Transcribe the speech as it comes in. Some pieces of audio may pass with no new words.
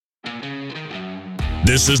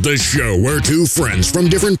This is the show where two friends from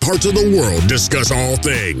different parts of the world discuss all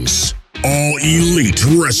things, all elite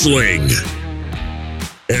wrestling.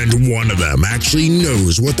 And one of them actually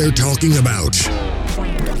knows what they're talking about.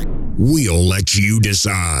 We'll let you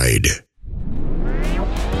decide.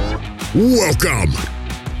 Welcome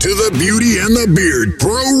to the Beauty and the Beard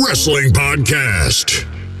Pro Wrestling Podcast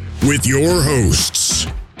with your hosts,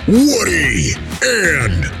 Woody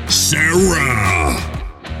and Sarah.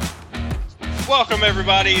 Welcome,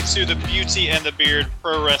 everybody, to the Beauty and the Beard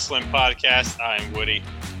Pro Wrestling Podcast. I am Woody.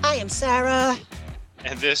 I am Sarah.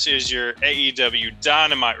 And this is your AEW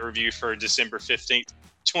Dynamite review for December 15th,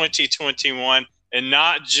 2021. And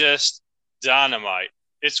not just Dynamite,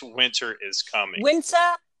 it's Winter is Coming. Winter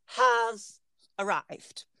has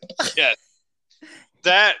arrived. Yes.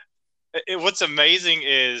 What's amazing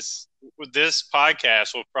is this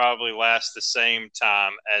podcast will probably last the same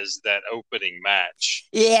time as that opening match.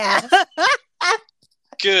 Yeah.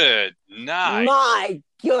 Good night. My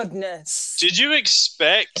goodness. Did you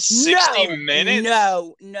expect 60 minutes?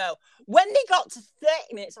 No. When they got to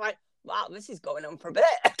 30 minutes, I'm like, wow, this is going on for a bit.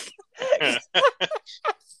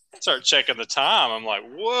 Start checking the time. I'm like,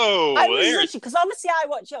 whoa. Because obviously I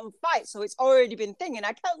watch it on Fight, so it's already been thing. And I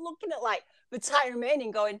kept looking at like the time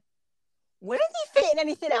remaining going, when are they fitting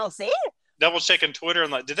anything else in? Double checking Twitter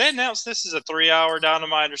and like, did they announce this is a 3-hour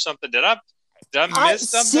Dynamite or something? Did I miss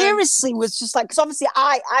something? Seriously was just like, because obviously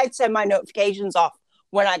I turn my notifications off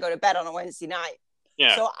when I go to bed on a Wednesday night.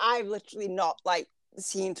 Yeah. So I've literally not like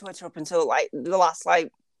seen Twitter up until like the last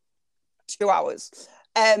like 2 hours.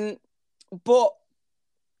 But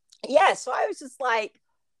yeah, so I was just like,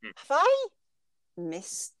 have I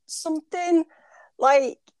missed something?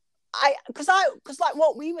 Like, because like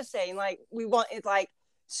what we were saying, like we wanted like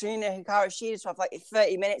Serena Hikaru Shida to have like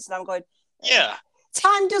 30 minutes, and I'm going, yeah,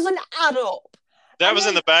 time doesn't add up. That was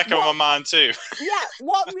in the back of my mind too. Yeah,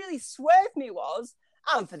 what really swerved me was,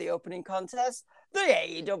 and for the opening contest, the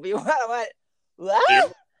AEW. I went,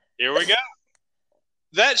 what? Here we go.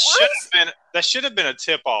 That should have been a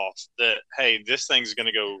tip off that, hey, this thing's going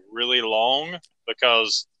to go really long,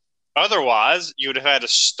 because otherwise you would have had to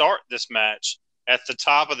start this match at the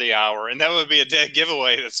top of the hour, and that would be a dead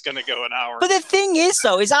giveaway that's going to go an hour. But the thing is,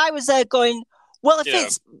 though, is I was there going, well, if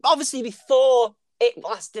it's obviously before it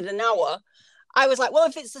lasted an hour, I was like, well,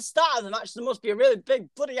 if it's the start of the match, there must be a really big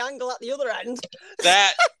bloody angle at the other end.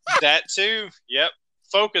 That too, yep.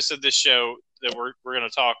 Focus of this show that we're going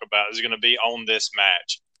to talk about is going to be on this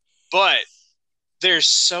match. But there's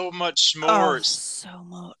so much more. Oh, so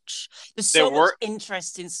much. There's so much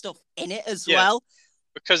interesting stuff in it as well.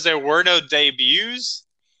 Because there were no debuts,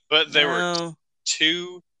 but there were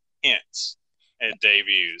 2 hints at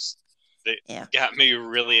debuts that got me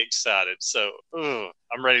really excited. So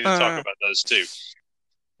I'm ready to talk about those too.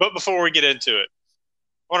 But before we get into it,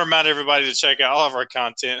 I want to remind everybody to check out all of our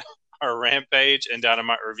content, our Rampage and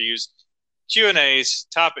Dynamite reviews, Q&As,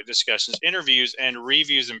 topic discussions, interviews, and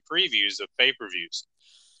reviews and previews of pay-per-views.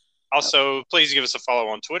 Also, please give us a follow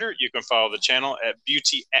on Twitter. You can follow the channel at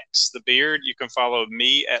BeautyXTheBeard. You can follow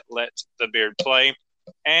me at LetTheBeardPlay.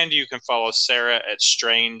 And you can follow Sarah at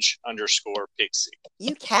Strange_Pixie.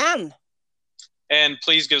 You can. And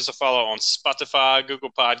please give us a follow on Spotify,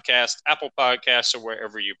 Google Podcasts, Apple Podcasts, or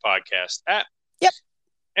wherever you podcast at. Yep.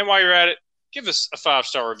 And while you're at it, give us a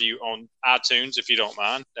 5-star review on iTunes if you don't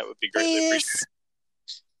mind. That would be greatly appreciated.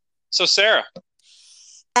 So, Sarah.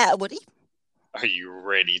 Woody. Are you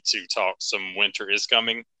ready to talk some Winter is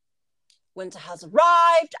Coming? Winter has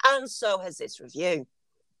arrived, and so has this review.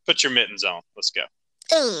 Put your mittens on. Let's go.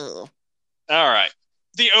 Ugh. All right.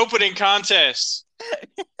 The opening contest.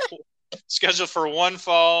 Scheduled for one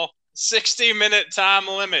fall. 60-minute time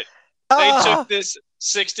limit. They took this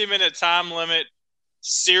 60-minute time limit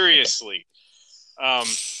seriously.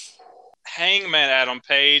 Hangman Adam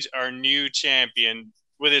Page, our new champion,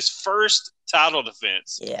 with his first title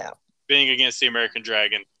defense. Yeah. Being against the American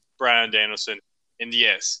Dragon, Bryan Danielson. And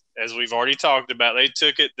yes, as we've already talked about, they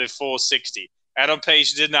took it the full 60. Adam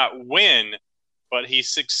Page did not win, but he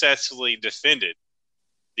successfully defended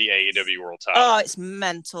the AEW World title. Oh, it's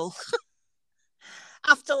mental.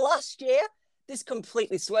 After last year, this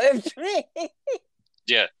completely swerved me.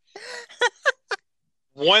 Yeah.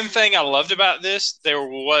 One thing I loved about this, there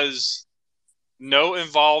was no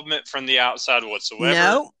involvement from the outside whatsoever.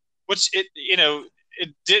 No. Which, it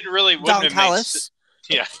didn't really... Don Callis.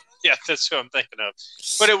 Yeah, that's what I'm thinking of.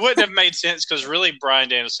 But it wouldn't have made sense because really Bryan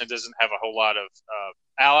Danielson doesn't have a whole lot of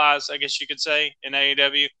allies, I guess you could say, in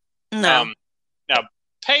AEW. No. Now,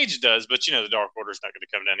 Page does, but the Dark Order's not going to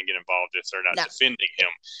come down and get involved if they're not defending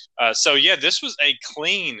him. So, this was a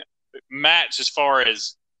clean match as far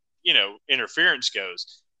as interference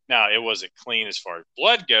goes. Now, it wasn't clean as far as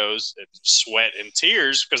blood goes, sweat and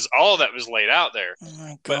tears, because all of that was laid out there. Oh my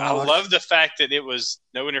God. But I love the fact that it was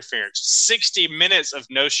no interference. 60 minutes of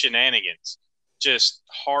no shenanigans. Just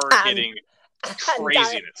hard-hitting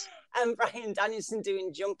craziness. And Bryan Danielson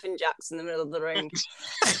doing jumping jacks in the middle of the ring.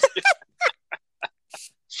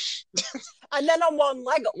 And then on one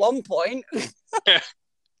leg at one point.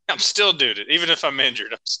 I'm still doing it, even if I'm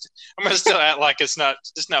injured. I'm gonna still act like it's not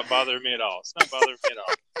bothering me at all. It's not bothering me at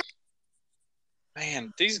all.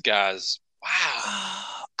 Man, these guys!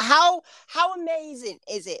 Wow, how amazing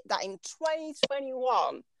is it that in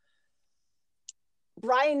 2021,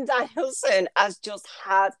 Bryan Danielson has just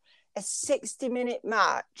had a 60-minute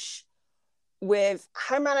match with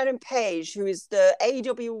Hangman Adam Page, who is the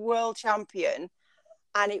AEW World Champion,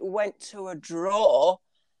 and it went to a draw.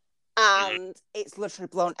 And it's literally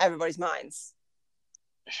blown everybody's minds.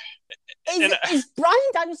 Is Bryan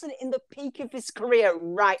Danielson in the peak of his career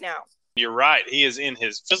right now? You're right. He is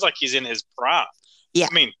feels like he's in his prime. Yeah.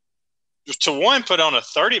 I mean, to put on a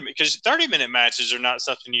 30-minute matches are not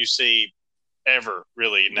something you see ever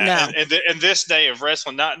really now. No. In this day of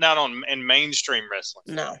wrestling, not in mainstream wrestling.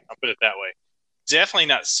 No. I'll put it that way. Definitely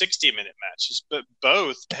not 60-minute matches, but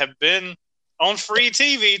both have been on free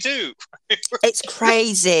TV too. It's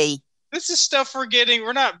crazy. This is stuff we're getting.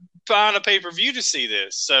 We're not buying a pay-per-view to see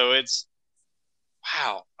this. So it's,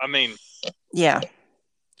 wow. I mean. Yeah.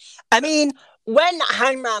 I mean, when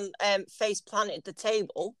Hangman face planted the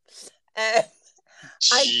table, I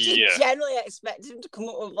did generally expect him to come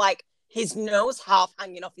up with like his nose half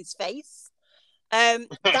hanging off his face.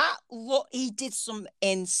 He did some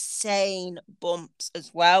insane bumps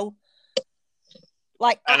as well.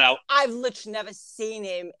 Like, I've literally never seen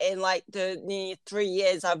him in like the nearly 3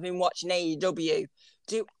 years I've been watching AEW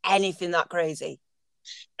do anything that crazy.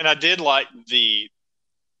 And I did like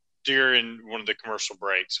during one of the commercial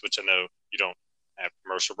breaks, which I know you don't have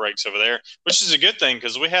commercial breaks over there, which is a good thing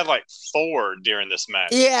because we had like 4 during this match.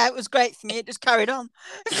 Yeah, it was great for me. It just carried on.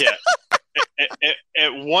 Yeah.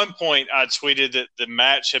 At one point, I tweeted that the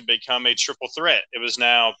match had become a triple threat. It was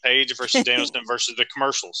now Page versus Danielson versus the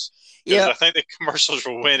commercials. Yeah, I think the commercials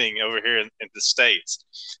were winning over here in the States.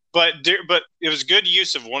 But it was good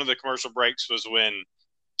use of one of the commercial breaks was when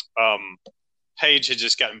Page had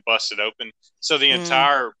just gotten busted open. So the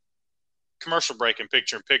entire commercial break in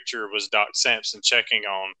picture-in-picture was Doc Sampson checking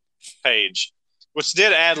on Page, which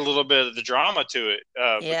did add a little bit of the drama to it.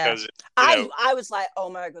 Because I was like, oh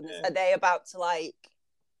my goodness, are they about to like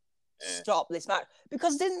stop this match?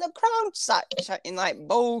 Because didn't the crowd start chatting like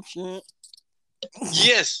bullshit?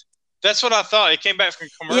 Yes, that's what I thought. It came back from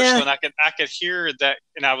commercial, and I could hear that,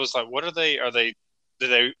 and I was like, what are they? Do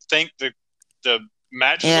they think the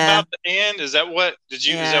match is about to end? Is that what Is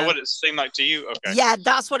that what it seemed like to you? Okay. Yeah,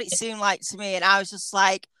 that's what it seemed like to me, and I was just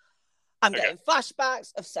like, I'm getting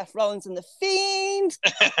flashbacks of Seth Rollins and The Fiend.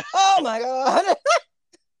 Oh my god.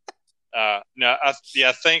 No, I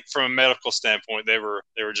think from a medical standpoint, they were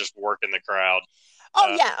just working the crowd.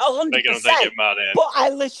 Oh yeah, 100%. Making them think it might end. But I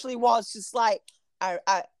literally was just like, I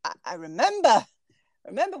remember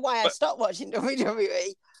why I stopped watching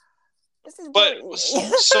WWE. This is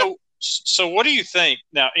so what do you think?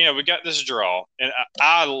 Now, we got this draw, and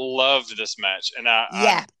I loved this match, and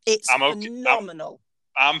it's phenomenal.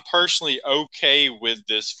 I'm personally okay with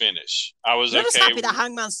this finish. I was You're just happy that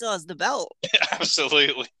Hangman still has the belt.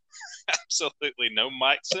 Absolutely. Absolutely. No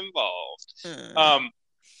mics involved.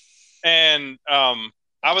 And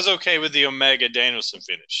I was okay with the Omega Danielson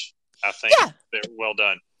finish. I think they're well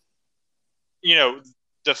done.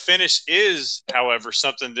 The finish is, however,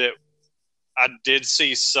 something that I did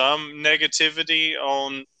see some negativity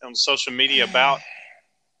on social media about.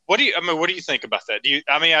 What do you think about that?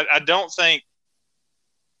 I don't think.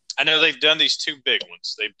 I know they've done these 2 big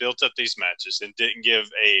ones. They built up these matches and didn't give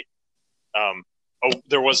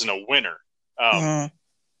there wasn't a winner.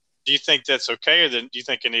 Do you think that's okay, or do you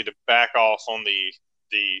think you need to back off on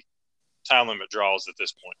the time limit draws at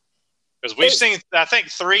this point? Because we've seen, I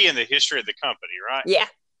think, 3 in the history of the company, right? Yeah,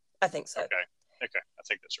 I think so. Okay, I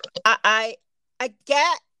think that's right. I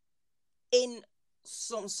get in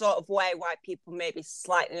some sort of way why people may be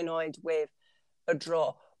slightly annoyed with a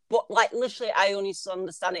draw. But, like, literally, I only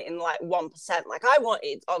understand it in, like, 1%. Like, I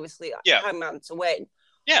wanted, obviously, Hangman to win.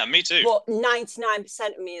 Yeah, me too. But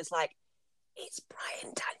 99% of me is like, it's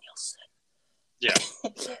Bryan Danielson. Yeah.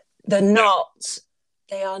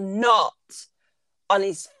 They are not on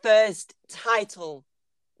his first title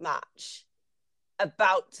match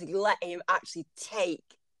about to let him actually take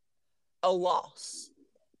a loss.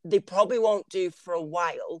 They probably won't do for a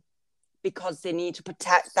while because they need to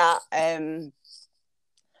protect that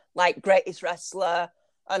like greatest wrestler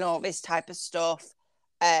and all this type of stuff.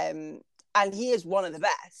 And he is one of the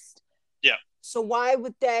best. Yeah. So why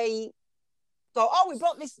would they go, oh, we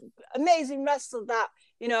brought this amazing wrestler that,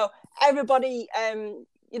 you know, everybody,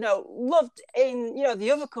 you know, loved in, you know,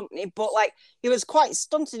 the other company, but like he was quite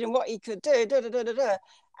stunted in what he could do.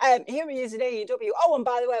 Here he is in AEW. Oh, and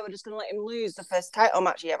by the way, we're just going to let him lose the first title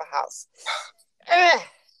match he ever has.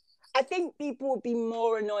 I think people would be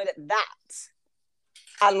more annoyed at that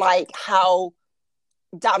and like how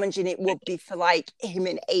damaging it would be for like him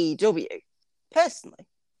in AEW, personally.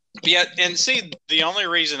 Yeah, and see, the only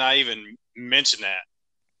reason I even mention that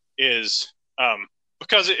is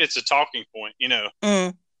because it's a talking point, you know,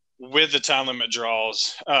 with the time limit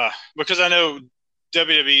draws. Because I know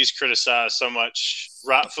WWE's criticized so much,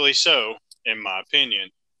 rightfully so, in my opinion,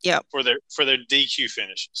 for their DQ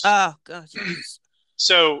finishes. Oh god.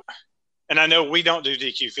 So, and I know we don't do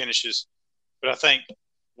DQ finishes, but I think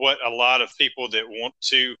what a lot of people that want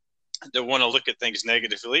to look at things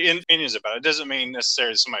negatively in opinions about it doesn't mean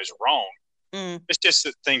necessarily somebody's wrong. It's just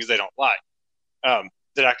that things they don't like.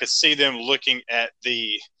 That I could see them looking at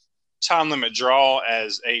the time limit draw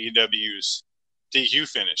as AEW's DQ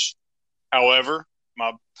finish. However,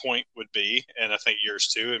 my point would be, and I think yours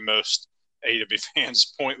too, and most AEW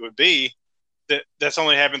fans' point would be, that that's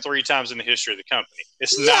only happened 3 times in the history of the company.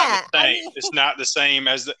 It's not the same. It's not the same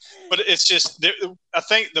as but it's just, I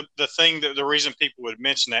think the thing that the reason people would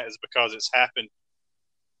mention that is because it's happened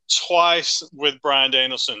twice with Bryan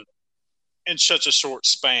Danielson in such a short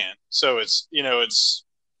span. So it's, you know,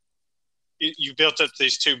 you built up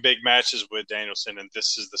these 2 big matches with Danielson, and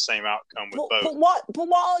this is the same outcome with both. But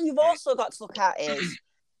what you've also got to look at is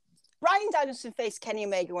Bryan Danielson faced Kenny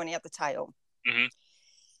Omega when he had the title. Mm-hmm.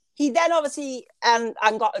 He then obviously and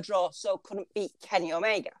got a draw, so couldn't beat Kenny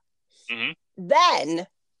Omega. Mm-hmm. Then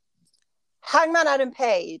Hangman Adam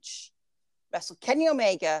Page wrestled Kenny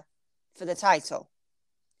Omega for the title.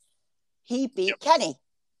 He beat Kenny.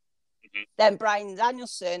 Mm-hmm. Then Bryan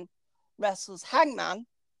Danielson wrestles Hangman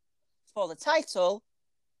for the title.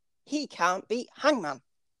 He can't beat Hangman.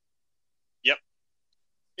 Yep.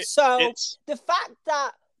 So the fact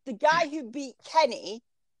that the guy who beat Kenny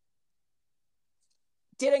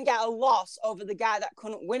didn't get a loss over the guy that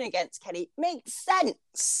couldn't win against Kenny makes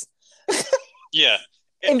sense. Yeah.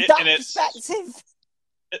 In that perspective.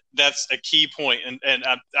 That's a key point. And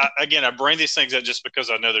I bring these things up just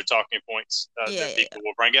because I know they're talking points that people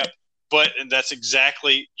will bring up. But that's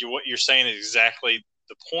exactly what you're saying is exactly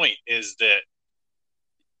the point, is that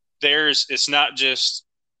it's not just,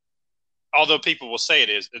 although people will say it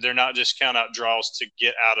is, they're not just count out draws to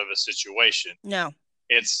get out of a situation. No.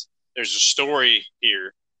 There's a story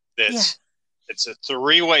here it's a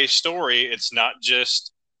 3-way story. It's not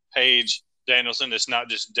just Page Danielson. It's not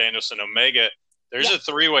just Danielson Omega. There's a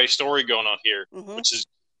 3-way story going on here, which is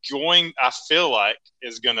I feel like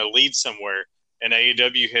is going to lead somewhere. And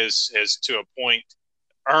AEW has to a point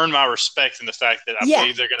earned my respect in the fact that I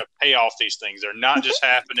believe they're going to pay off these things. They're not just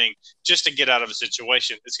happening just to get out of a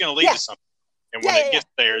situation. It's going to lead to something. And when it gets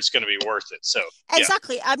there, it's going to be worth it. So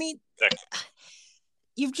exactly. I mean,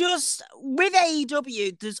 you've just, with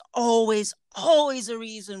AEW, there's always a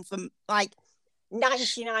reason for like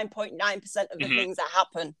 99.9% of the things that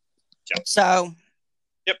happen. Yep. So,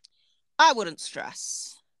 I wouldn't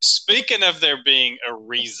stress. Speaking of there being a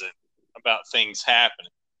reason about things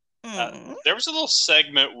happening, there was a little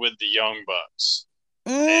segment with the Young Bucks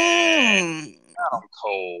and Adam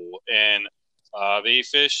Cole and Bobby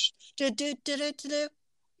Fish.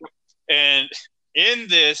 And in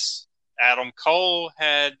this, Adam Cole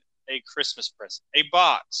had a Christmas present, a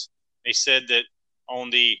box. He said that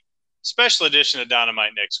on the special edition of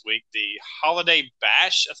Dynamite next week, the Holiday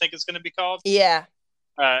Bash, I think it's going to be called. Yeah.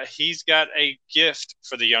 He's got a gift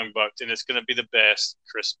for the Young Bucks, and it's going to be the best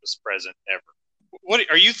Christmas present ever. What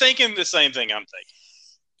are you thinking? The same thing I'm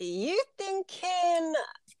thinking. You thinking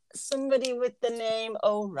somebody with the name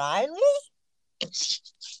O'Reilly? I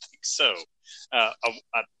think so. I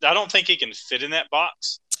don't think he can fit in that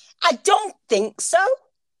box. I don't think so.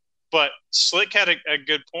 But Slick had a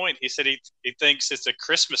good point. He said he thinks it's a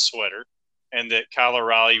Christmas sweater, and that Kyle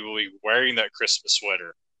O'Reilly will be wearing that Christmas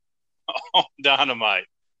sweater on Dynamite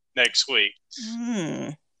next week.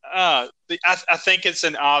 I think it's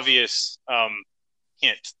an obvious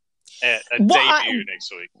hint at a debut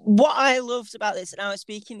next week. What I loved about this, and I was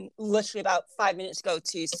speaking literally about 5 minutes ago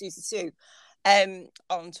to Susie 2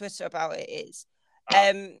 on Twitter about it, is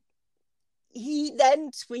he then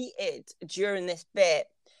tweeted during this bit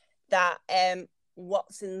that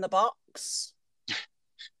what's in the box.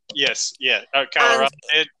 Yes, yeah. Kyle O'Reilly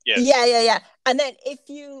did. Yes. Yeah. And then if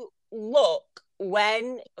you look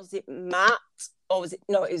when was it Matt or was it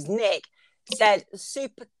no? It was Nick said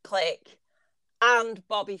Super Click and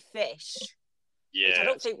Bobby Fish, which I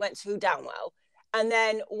don't think went too down well. And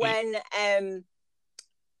then when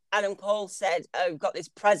Adam Cole said, "Oh, we've got this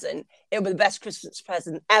present. It'll be the best Christmas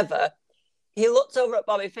present ever," he looked over at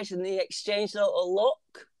Bobby Fish and they exchanged a little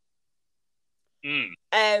look.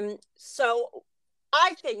 So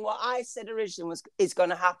I think what I said originally is going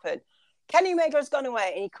to happen. Kenny Omega's gone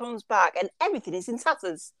away and he comes back and everything is in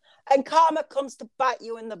tatters. And karma comes to bite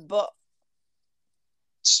you in the butt.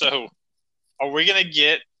 So, are we going to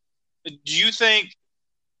get... Do you think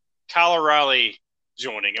Kyle O'Reilly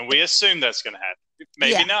joining? And we assume that's going to happen.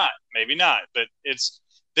 Maybe not. Maybe not. But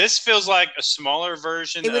this feels like a smaller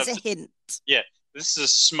version of... It was a hint. Yeah. This is a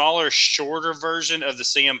smaller, shorter version of the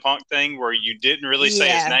CM Punk thing where you didn't really say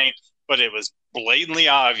his name, but it was blatantly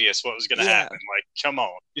obvious what was going to happen. Like, come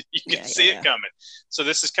on. You can see it coming. So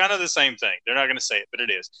this is kind of the same thing. They're not going to say it, but it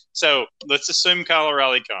is. So let's assume Kyle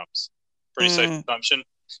O'Reilly comes. Pretty safe assumption.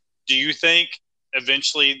 Do you think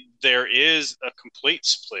eventually there is a complete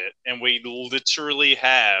split and we literally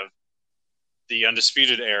have the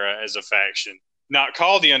Undisputed Era as a faction? Not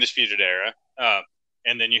called the Undisputed Era.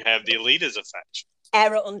 And then you have the Elite as a faction.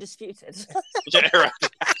 Era Undisputed. Era.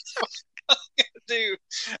 Dude,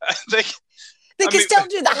 they can still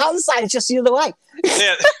do the hand signs just the other way.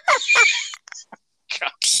 Yeah.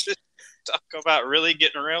 Gosh, talk about really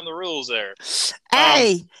getting around the rules there.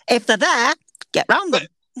 Hey, if they're there, get around them.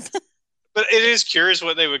 But it is curious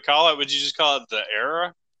what they would call it. Would you just call it the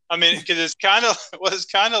Era? I mean, because it's kind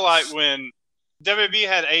of like when WWE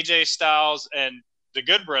had AJ Styles and the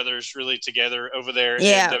Good Brothers really together over there in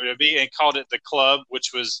WWE and called it the Club,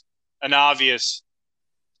 which was an obvious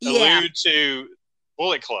allude to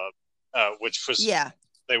Bullet Club, which was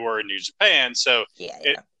they were in New Japan. So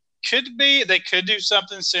it could be they could do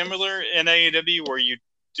something similar in AEW where you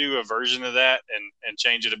do a version of that and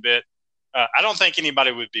change it a bit. I don't think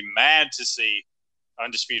anybody would be mad to see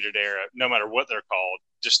Undisputed Era, no matter what they're called.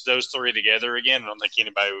 Just those three together again. I don't think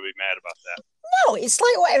anybody would be mad about that. No, it's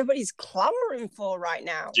like what everybody's clamoring for right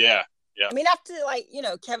now. Yeah. I mean, after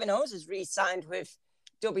Kevin Owens has re-signed with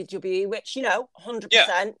WWE, which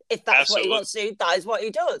 100%, if that's what he wants to do, that is what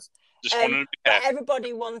he does. Just wanted to be happy.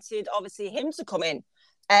 Everybody wanted, obviously, him to come in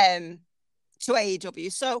to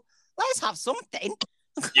AEW. So let's have something.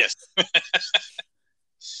 Yes.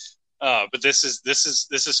 But this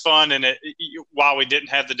is fun, and while we didn't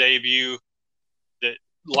have the debut that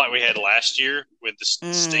like we had last year with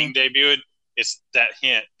the Sting debuted, it's that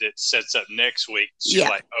hint that sets up next week. So you're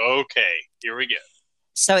like, okay, here we go.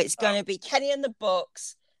 So it's going to be Kenny and the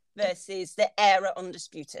Bucks versus the Era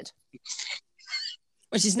Undisputed,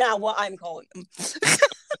 which is now what I'm calling them.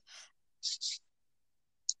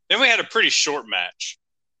 Then we had a pretty short match.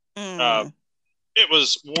 It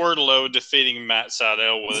was Wardlow defeating Matt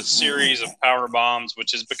Sydal with a series of power bombs,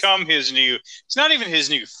 which has become his new... It's not even his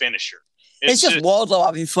new finisher. It's just Wardlow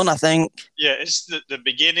having fun, I think. Yeah, it's the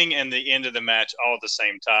beginning and the end of the match all at the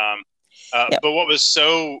same time. But what was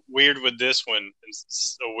so weird with this one,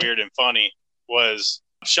 so weird and funny, was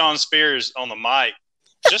Shawn Spears on the mic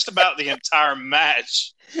just about the entire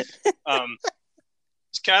match.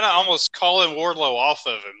 It's kind of almost calling Wardlow off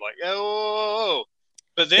of him, like, oh.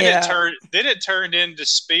 But then it turned into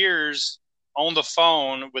Spears on the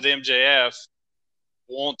phone with MJF,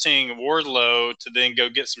 wanting Wardlow to then go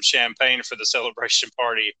get some champagne for the celebration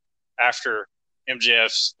party after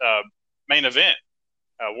MJF's main event.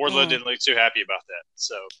 Wardlow didn't look too happy about that.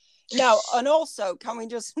 So no, and also, can we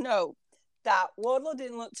just note that Wardlow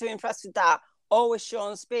didn't look too impressed with that, or with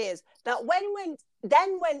Shawn Spears, that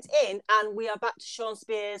then went in, and we are back to Shawn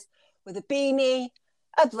Spears with a beanie,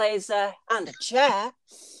 a blazer, and a chair,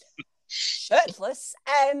 shirtless,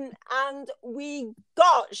 and we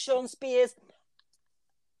got Shawn Spears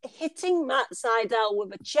hitting Matt Sydal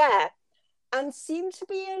with a chair and seemed to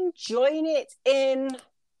be enjoying it in,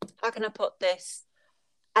 how can I put this,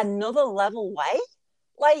 another level way.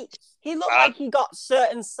 Like, he looked like he got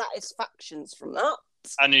certain satisfactions from that.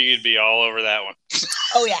 I knew you'd be all over that one.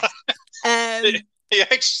 Oh, yeah. He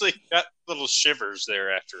actually got little shivers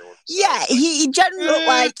there afterwards. Yeah, he generally looked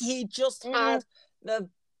like he just had the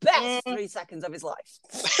best 3 seconds of his life.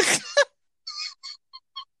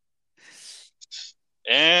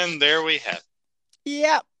 And there we have it.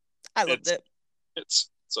 Yep. I loved it. It's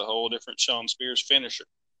a whole different Shawn Spears finisher.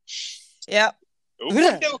 Yep.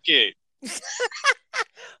 Okay. I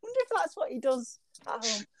wonder if that's what he does at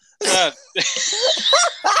home.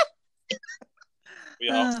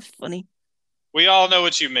 Funny. We all know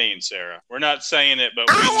what you mean, Sarah. We're not saying it, but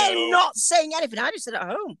we know. I am not saying anything. I just said at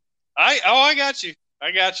home. I got you.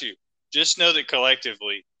 Just know that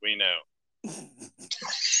collectively we know.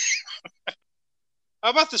 How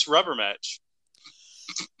about this rubber match?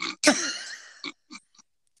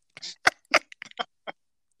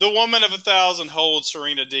 The Woman of 1,000 holds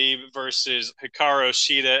Serena Deeb versus Hikaru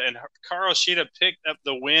Shida, and Hikaru Shida picked up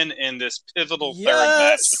the win in this pivotal third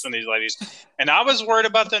match between these ladies. And I was worried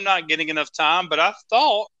about them not getting enough time, but I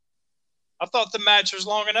thought the match was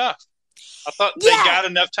long enough. I thought they got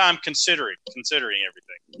enough time considering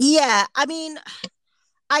everything. Yeah, I mean,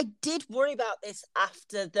 I did worry about this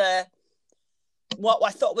after what I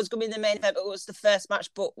thought was going to be the main event, but it was the first match,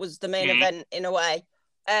 but was the main event in a way.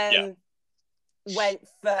 Went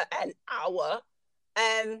for an hour.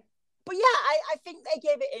 But yeah, I think they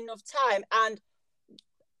gave it enough time, and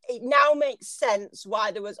it now makes sense why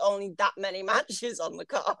there was only that many matches on the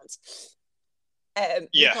card.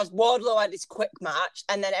 Because Wardlow had his quick match,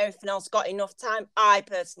 and then everything else got enough time, I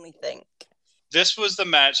personally think. This was the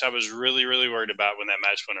match I was really, really worried about when that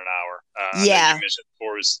match went an hour. You mentioned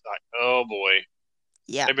before, it was like, oh boy.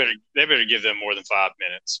 Yeah. They better give them more than 5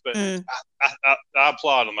 minutes. But I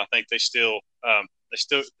applaud them. I think they still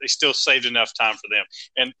saved enough time for them.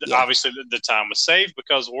 And obviously the time was saved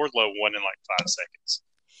because Wardlow won in like 5 seconds.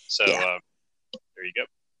 So there you go.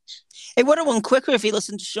 It would have won quicker if he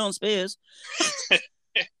listened to Sean Spears.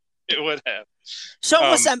 It would have. Sean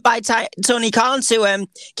was sent by Tony Khan to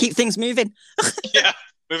keep things moving.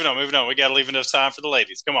 Moving on. We got to leave enough time for the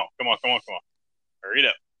ladies. Come on. Hurry it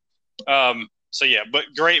up. So yeah, but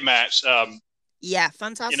great match.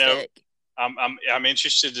 Fantastic. You know, I'm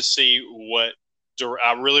interested to see what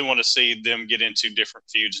I really want to see them get into different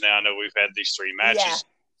feuds now. I know we've had these 3 matches,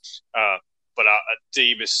 but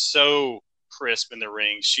Deeb is so crisp in the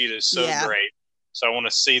ring. Sheeta is so great. So I want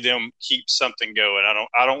to see them keep something going.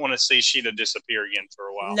 I don't want to see Sheeta disappear again for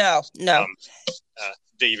a while. No.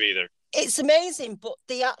 Deeb either. It's amazing, but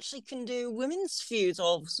they actually can do women's feuds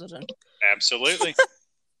all of a sudden. Absolutely.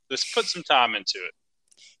 Let's put some time into it.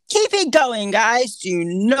 Keep it going, guys. Do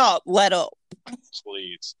not let up.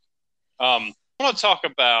 Please. I want to talk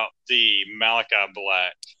about the Malachi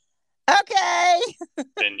Black. Okay.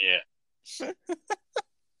 Vignette.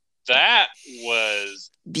 That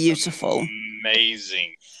was beautiful.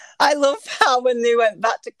 Amazing. I love how when they went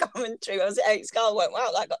back to commentary, Eric Scarlett went,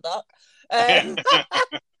 wow, that got dark.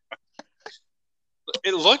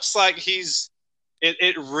 It looks like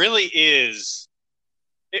it really is.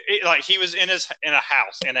 Like he was in his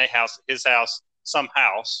house, some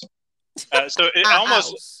house. So it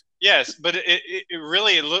almost house. Yes, but it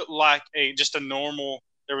really looked like just a normal.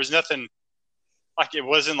 There was nothing like it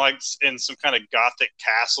wasn't like in some kind of gothic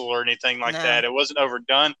castle or anything like that. It wasn't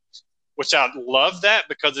overdone, which I love that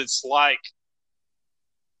because it's like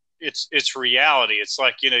it's reality. It's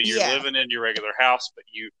like you're living in your regular house, but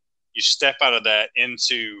you step out of that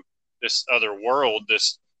into this other world.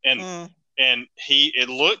 And it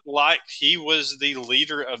looked like he was the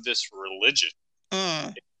leader of this religion.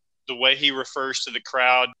 The way he refers to the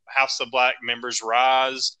crowd, House of Black members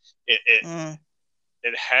rise.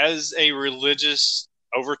 It has a religious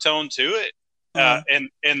overtone to it,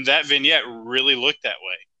 and that vignette really looked that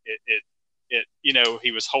way. It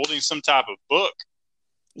he was holding some type of book.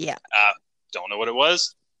 Yeah, don't know what it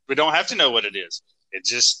was. We don't have to know what it is. It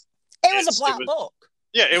was a black book.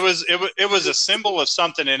 Yeah, it was a symbol of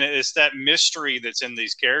something, and it's that mystery that's in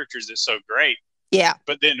these characters that's so great. Yeah.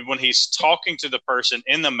 But then when he's talking to the person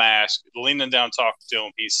in the mask, leaning down, talking to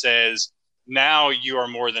him, he says, "Now you are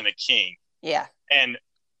more than a king." Yeah. And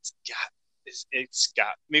it's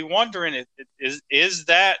got me wondering: is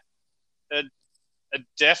that a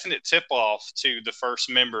definite tip off to the first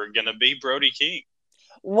member going to be Brody King?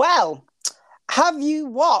 Well, have you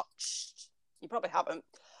watched? You probably haven't.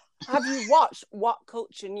 Have you watched What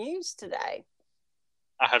Culture News today?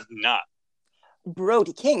 I have not.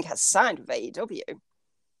 Brody King has signed with AEW.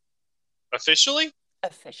 Officially?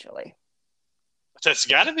 Officially. That's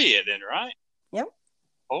got to be it then, right? Yeah.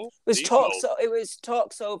 Oh, it was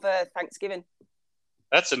talks over Thanksgiving.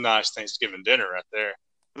 That's a nice Thanksgiving dinner right there.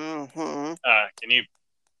 Mm-hmm. Can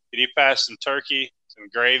you pass some turkey, some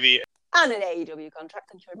gravy? And an AEW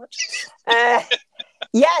contract, thank you very much.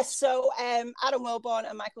 Yes, so Adam Wilborn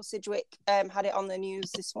and Michael Sidgwick had it on the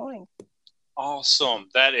news this morning. Awesome.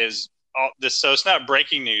 That is so it's not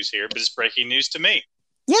breaking news here, but it's breaking news to me.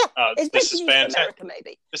 Yeah, it's breaking news in America,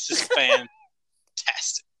 maybe. This is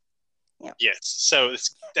fantastic. Yeah. Yes, so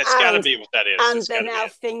that's got to be what that is. And they're now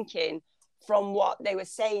thinking, from what they were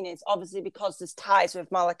saying, is obviously because there's ties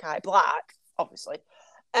with Malachi Black, obviously.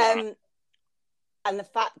 And the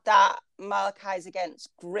fact that Malachi's against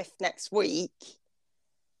Griff next week,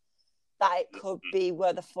 that it could be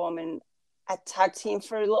where they're forming a tag team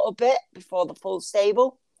for a little bit before the full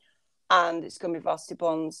stable, and it's going to be Varsity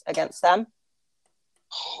Blondes against them.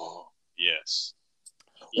 Oh, yes.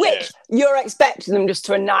 Which you're expecting them just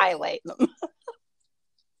to annihilate them.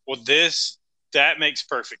 Well, that makes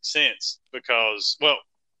perfect sense because, well,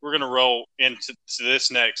 we're going to roll into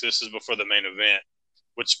this next. This is before the main event,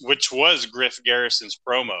 which was Griff Garrison's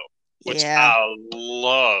promo, which I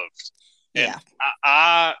loved. And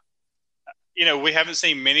I we haven't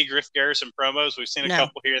seen many Griff Garrison promos. We've seen a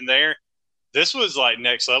couple here and there. This was like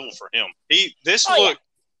next level for him. He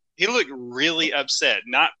looked really upset,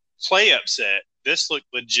 not play upset. This looked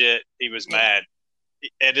legit. He was mad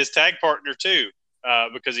at his tag partner too,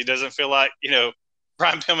 because he doesn't feel like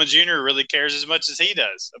Brian Pillman Jr. really cares as much as he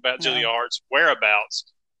does about Julia Hart's whereabouts,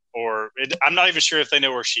 I'm not even sure if they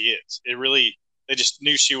know where she is. They just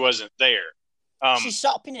knew she wasn't there. She's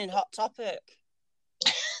shopping in Hot Topic.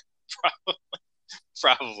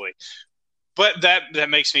 Probably. But that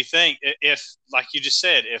makes me think, if, like you just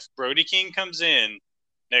said, if Brody King comes in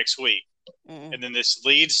next week, and then this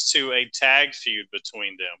leads to a tag feud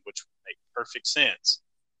between them, which would make perfect sense,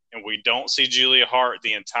 and we don't see Julia Hart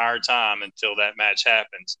the entire time until that match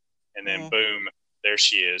happens, and then boom, there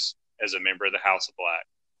she is as a member of the House of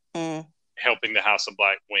Black, helping the House of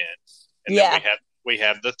Black win. And then we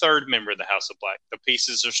have the third member of the House of Black. The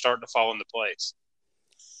pieces are starting to fall into place.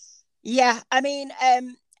 Yeah, I mean,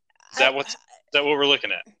 is that what we're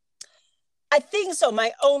looking at? I think so.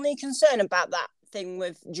 My only concern about that thing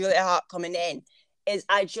with Julia Hart coming in is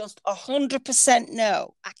I just 100%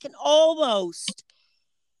 know. I can almost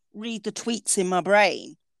read the tweets in my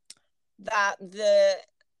brain that the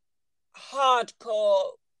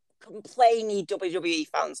hardcore complainy WWE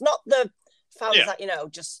fans, not the fans that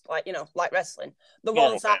just like wrestling, the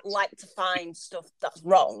ones that like to find stuff that's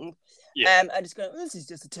wrong, are just going, this is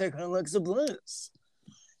just a take on Alexa Bliss.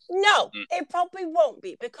 No, it probably won't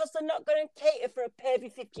be, because they're not going to cater for a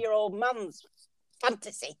pervy 50-year-old man's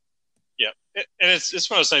fantasy. Yeah, and it's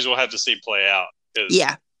one of those things we'll have to see play out.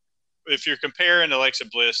 If you're comparing Alexa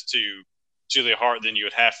Bliss to Julia Hart, then you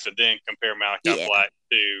would have to then compare Malachi Black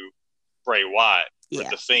to Bray Wyatt with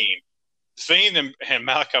The Fiend. The Fiend and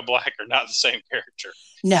Malachi Black are not the same character.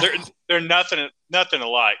 No, they're nothing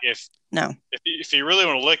alike. If you really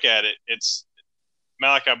want to look at it, it's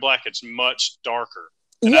Malachi Black. It's much darker.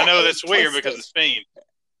 And I know that's weird because it's Fiend.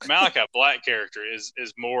 Malachi Black character is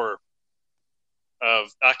more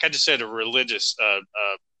of, like I just said, a religious,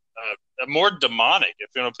 more demonic,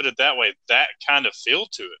 if you want to put it that way, that kind of feel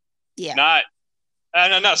to it. Yeah.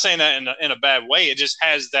 And I'm not saying that in a bad way. It just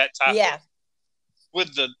has that type of,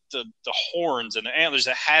 with the horns and the antlers,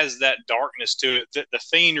 it has that darkness to it that the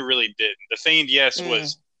Fiend really didn't. The Fiend,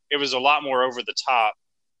 was a lot more over the top.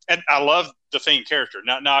 And I love the Fiend character,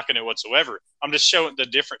 not knocking it whatsoever. I'm just showing the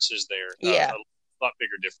differences there. A lot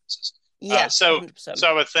bigger differences. Yeah. So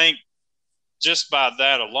I would think just by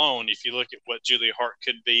that alone, if you look at what Julia Hart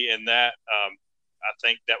could be in that, I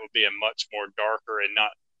think that would be a much more darker and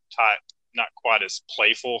not quite as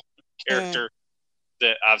playful character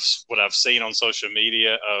that I've seen on social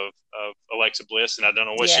media of Alexa Bliss, and I don't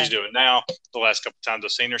know what she's doing now. The last couple times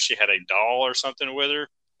I've seen her, she had a doll or something with her.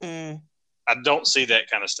 I don't see that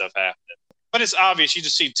kind of stuff happening. But it's obvious. You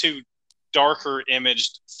just see two darker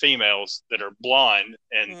imaged females that are blonde,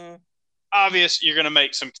 and obvious you're going to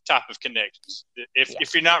make some type of connections.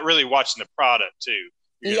 If you're not really watching the product too.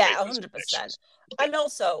 100%. And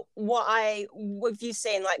also, with you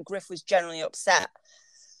saying like Griff was generally upset,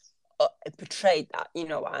 it portrayed that, you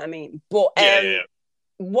know what I mean? But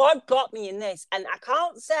what got me in this, and I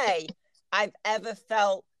can't say I've ever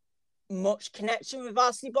felt much connection with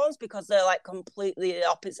Varsity Blondes because they're like completely the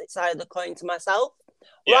opposite side of the coin to myself.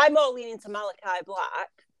 Well, I'm more leaning to Malachi Black.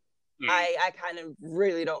 I kind of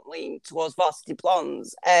really don't lean towards Varsity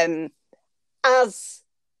Blondes as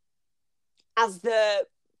the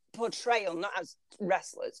portrayal, not as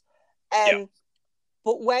wrestlers.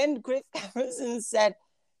 But when Griff Garrison said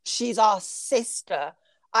she's our sister,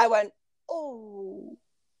 I went, oh,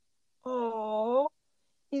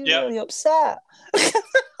 he's really upset.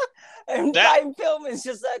 And Brian Pillman's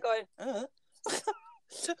just there going,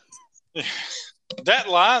 That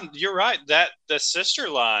line, you're right. That the sister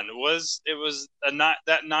line was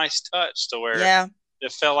that nice touch to where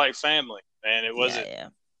it felt like family, and it wasn't.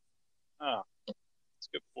 Oh, that's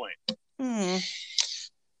a good point.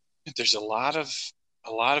 There's a lot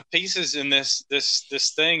of pieces in this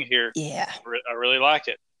thing here. I really like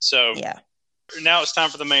it. So now it's time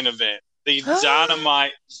for the main event. The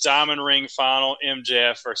Dynamite Diamond Ring final,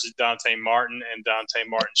 MJF versus Dante Martin, and Dante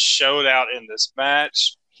Martin showed out in this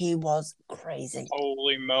match. He was crazy.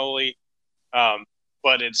 Holy moly.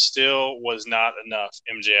 but it still was not enough.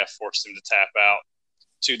 MJF forced him to tap out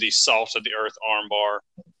to the Salt of the Earth armbar,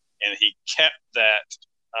 and he kept that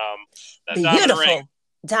beautiful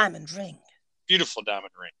diamond ring. Beautiful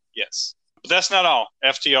diamond ring, yes. But that's not all.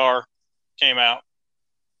 FTR came out,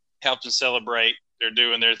 helped them celebrate. They're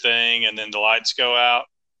doing their thing, and then the lights go out.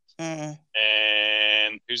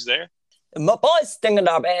 And who's there? My boy Sting and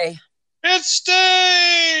Darby. It's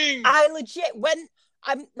Sting! I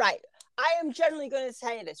am generally going to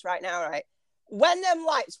say this right now, right? When them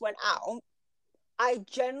lights went out, I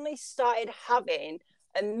generally started having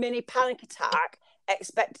a mini panic attack,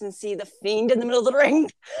 expecting to see the Fiend in the middle of the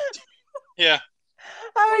ring. Yeah.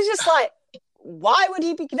 I was just like, why would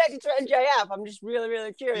he be connected to MJF? I'm just really,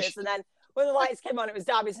 really curious. And then when the lights came on, it was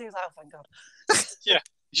Darby Sting. I was like, oh, thank God. Yeah.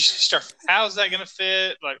 You start, how's that going to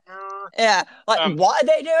fit? Like, yeah. Like, what are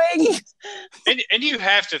they doing? and you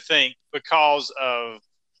have to think, because of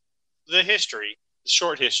the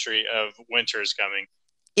short history of Winter is Coming.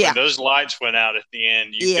 Yeah. When those lights went out at the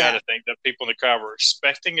end, you got to think that people in the crowd were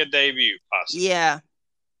expecting a debut, possibly. Yeah.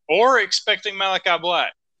 Or expecting Malachi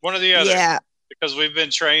Black. One or the other. Yeah. Because we've been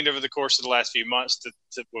trained over the course of the last few months to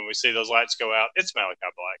when we see those lights go out, it's Malachi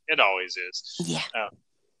Black. It always is. Yeah.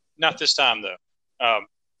 Not this time, though.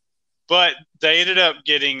 But they ended up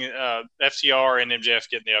getting FTR and MJF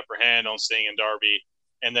getting the upper hand on Sting and Darby.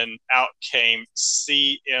 And then out came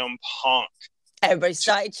CM Punk. Everybody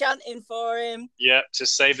started chanting for him. Yeah, to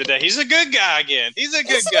save the day. He's a good guy again. He's a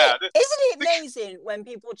good guy. Isn't it amazing when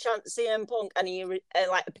people chant CM Punk and he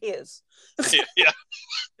appears? Yeah.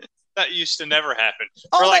 That used to never happen.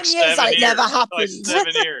 For like 7 years. Never happened. Like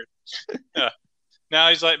 7 years. Yeah. Now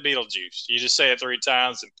he's like Beetlejuice. You just say it 3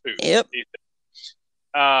 times and poof. Yep.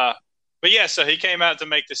 But yeah, so he came out to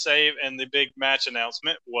make the save, and the big match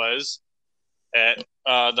announcement was at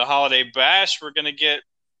the Holiday Bash. We're going to get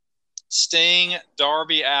Sting,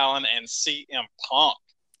 Darby Allin, and CM Punk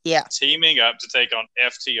teaming up to take on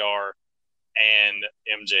FTR and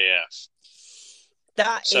MJF.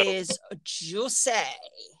 That is juicy.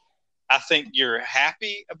 I think you're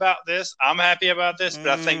happy about this. I'm happy about this, but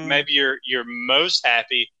I think maybe you're most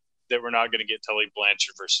happy that we're not going to get Tully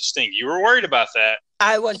Blanchard versus Sting. You were worried about that.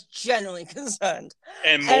 I was genuinely concerned,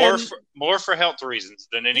 and more for health reasons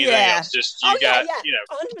than anything else. Just you got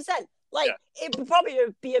 100%. It would probably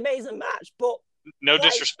be an amazing match, but no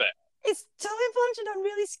disrespect. It's Tully Blanchard. I'm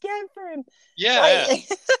really scared for him. Yeah.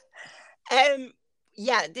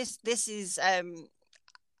 This is.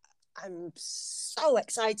 I'm so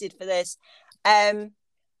excited for this.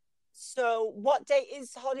 So what date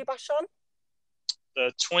is Holiday Bash on?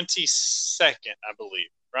 The 22nd, I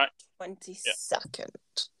believe, right? 22nd.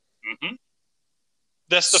 Yeah.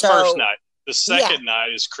 That's the first night. The second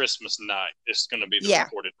night is Christmas night. It's going to be the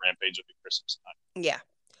recorded Rampage of the Christmas night. Yeah.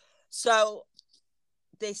 So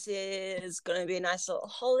this is going to be a nice little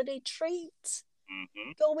holiday treat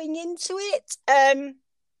going into it.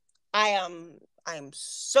 I am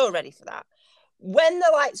so ready for that. When the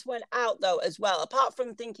lights went out, though, as well, apart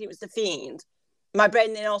from thinking it was the Fiend, my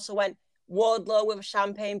brain then also went Wardlow with a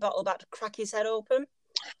champagne bottle about to crack his head open.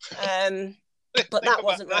 But that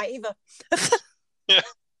wasn't right either. Yeah.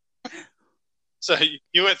 So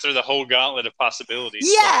you went through the whole gauntlet of possibilities.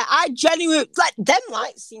 Yeah, I genuinely, them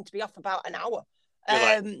lights seem to be off about an hour.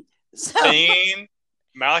 Fiend,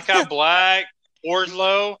 Malachi Black,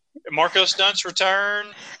 Wardlow, Marco Stunt's return.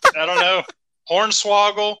 I don't know.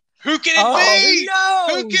 Hornswoggle. Who can it be? No.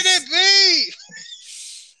 Who can it be?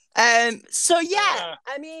 I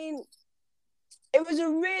mean, it was a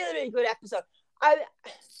really, really good episode.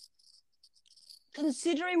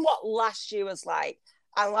 Considering what last year was like,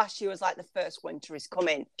 and last year was like the first Winter is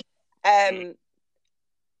Coming, it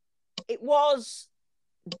was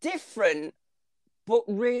different, but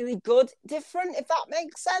really good different, if that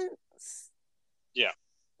makes sense. Yeah.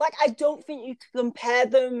 I don't think you could compare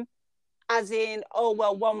them as in,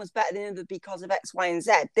 one was better than the other because of X, Y, and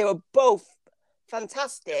Z. They were both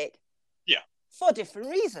fantastic. Yeah. For different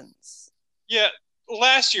reasons. Yeah.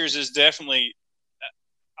 Last year's is definitely,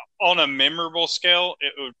 on a memorable scale,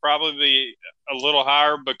 it would probably be a little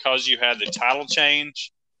higher because you had the title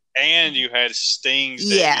change and you had Sting's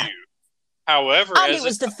debut. However, and it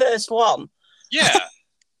was the first one. Yeah.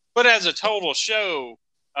 But as a total show,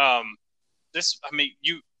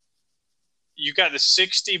 you got the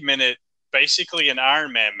 60-minute, basically an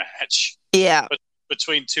Iron Man match. Yeah.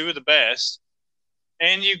 Between two of the best.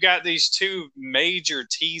 And you got these two major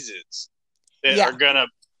teases that are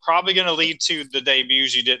probably going to lead to the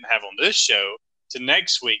debuts you didn't have on this show to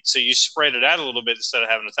next week. So you spread it out a little bit instead of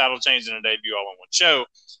having a title change and a debut all in one show.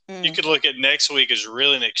 You could look at next week as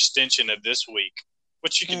really an extension of this week,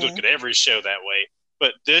 which you can look at every show that way.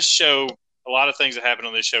 But this show, a lot of things that happen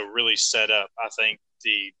on this show really set up, I think,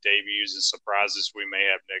 the debuts and surprises we may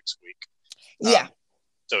have next week. Yeah.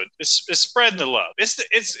 So it's spreading the love.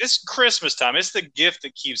 It's Christmas time. It's the gift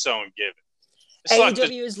that keeps on giving. It's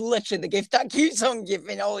AEW is literally the gift that keeps on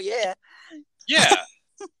giving all year. Yeah.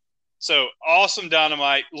 So awesome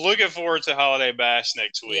Dynamite. Looking forward to Holiday Bash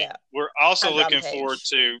next week. Yeah. We're also looking forward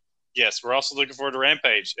to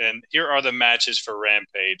Rampage. And here are the matches for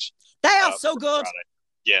Rampage. They are so good. Friday.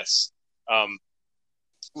 Yes.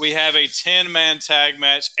 We have a 10-man tag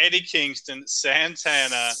match. Eddie Kingston,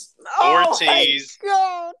 Santana, Ortiz,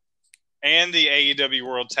 and the AEW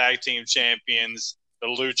World Tag Team Champions, the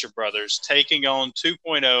Lucha Brothers, taking on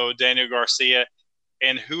 2.0, Daniel Garcia,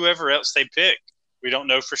 and whoever else they pick. We don't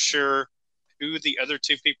know for sure who the other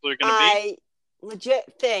two people are going to be. I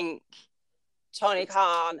legit think Tony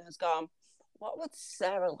Khan has gone, what would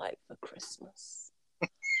Sarah like for Christmas?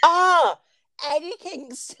 Eddie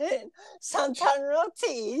Kingston, Santana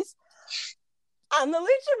Ortiz, and the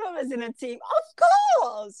Lucha Brothers in a team. Of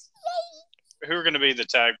course! Yay. Who are going to be the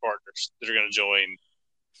tag partners that are going to join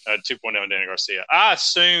 2.0 and Daniel Garcia? I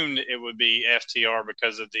assumed it would be FTR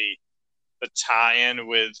because of the tie-in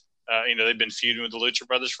with, they've been feuding with the Lucha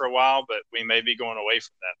Brothers for a while, but we may be going away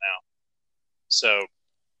from that now. So.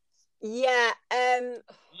 Yeah,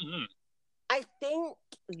 I think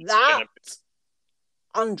that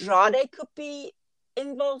Andrade could be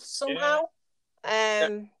involved somehow.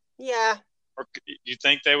 Yeah. Or do you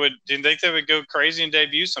think they would go crazy and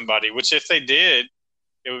debut somebody? Which, if they did,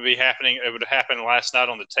 it would be happening. It would happen last night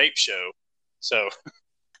on the tape show. So,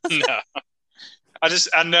 no.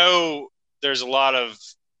 I know there's a lot of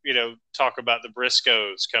talk about the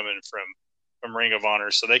Briscoes coming from Ring of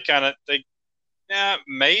Honor. So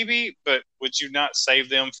maybe, but would you not save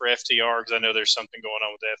them for FTR? Because I know there's something going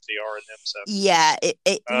on with FTR and them. So yeah,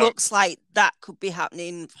 it looks like that could be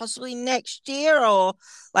happening possibly next year, or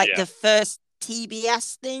the first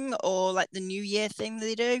TBS thing, or like the New Year thing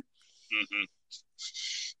they do.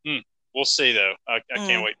 We'll see though. I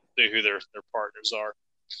can't wait to see who their partners are.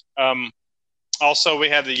 Also, we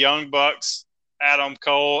have the Young Bucks, Adam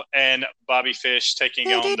Cole and Bobby Fish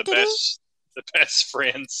taking on the best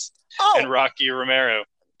friends. And Rocky Romero.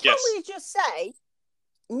 Can we just say,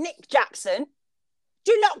 Nick Jackson,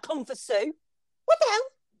 do not come for Sue? What the hell?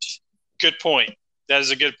 Good point. That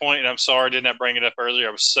is a good point, and I'm sorry I did not bring it up earlier.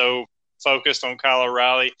 I was so focused on Kyle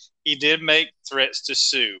O'Reilly. He did make threats to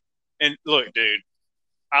Sue. And look, dude,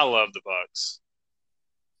 I love the Bucks.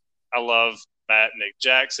 I love Matt and Nick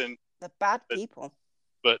Jackson. The bad people.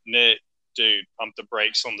 But Nick, dude, pump the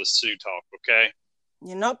brakes on the Sue talk, okay?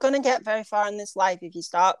 You're not going to get very far in this life if you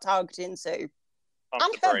start targeting Sue.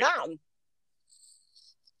 And her van.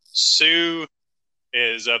 Sue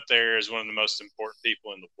is up there as one of the most important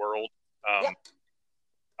people in the world.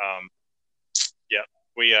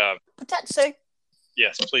 We protect Sue.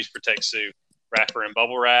 Yes, please protect Sue. Wrap her in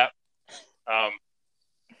bubble wrap.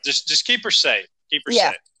 Just keep her safe. Keep her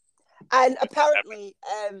safe. And apparently,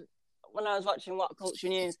 when I was watching What Culture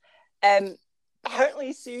News,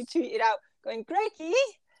 apparently Sue tweeted out, going, Greggy,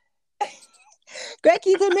 they're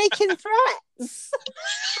making threats.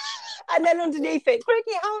 And then underneath it,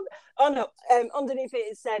 Greggy, underneath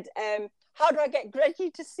it said, how do I get Greggy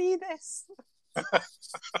to see this?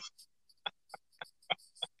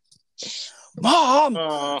 Mom!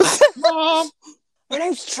 Mom! My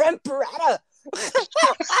name's Trent Beretta.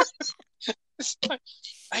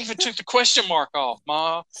 I even took the question mark off,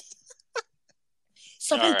 Ma.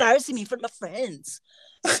 Stop embarrassing me in front of my friends.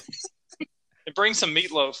 And bring some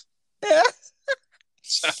meatloaf.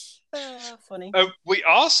 Funny. We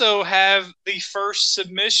also have the first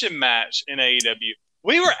submission match in AEW.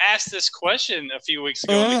 We were asked this question a few weeks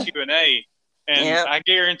ago in the Q&A, and I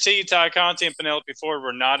guarantee Ty Conti and Penelope Ford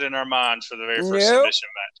were not in our minds for the very first submission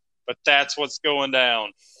match. But that's what's going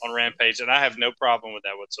down on Rampage, and I have no problem with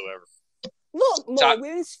that whatsoever. Look, more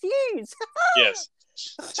women's feuds. Yes.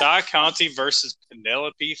 Ty Conti versus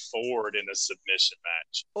Penelope Ford in a submission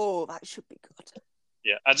match. Oh, that should be good.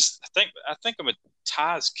 Yeah, I think of a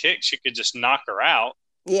Ty's kick, she could just knock her out.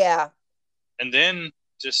 Yeah. And then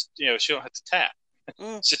just, she don't have to tap.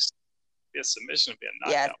 Just be a submission, be a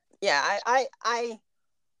knockout. Yeah, I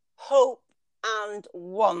hope and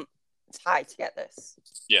want Ty to get this.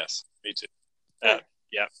 Yes, me too.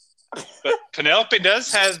 Yeah. But Penelope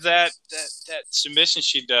does have that submission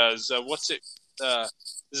she does. What's it?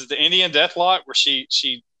 This is the Indian Deathlock where she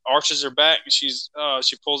arches her back and she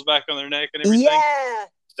pulls back on her neck and everything. Yeah,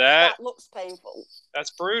 that looks painful. That's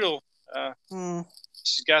brutal.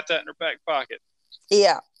 She's got that in her back pocket.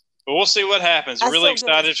 Yeah, but we'll see what happens. I'm really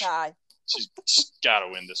excited. She's got to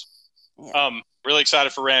win this. Yeah. Really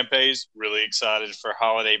excited for Rampage. Really excited for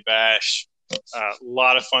Holiday Bash. A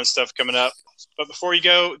lot of fun stuff coming up. But before you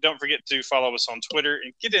go, don't forget to follow us on Twitter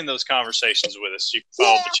and get in those conversations with us. You can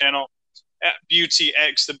follow the channel at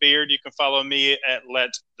BeautyXTheBeard. You can follow me at Let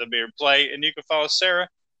the Beard Play. And you can follow Sarah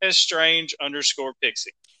as Strange_Pixie.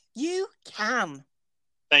 You can.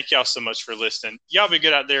 Thank y'all so much for listening. Y'all be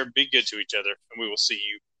good out there. Be good to each other. And we will see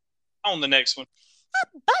you on the next one.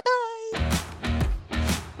 Bye-bye.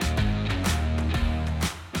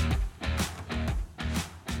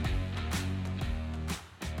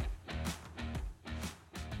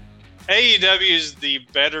 AEW is the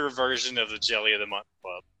better version of the Jelly of the Month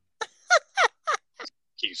Club.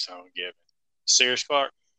 Keeps on giving. Serious Clark.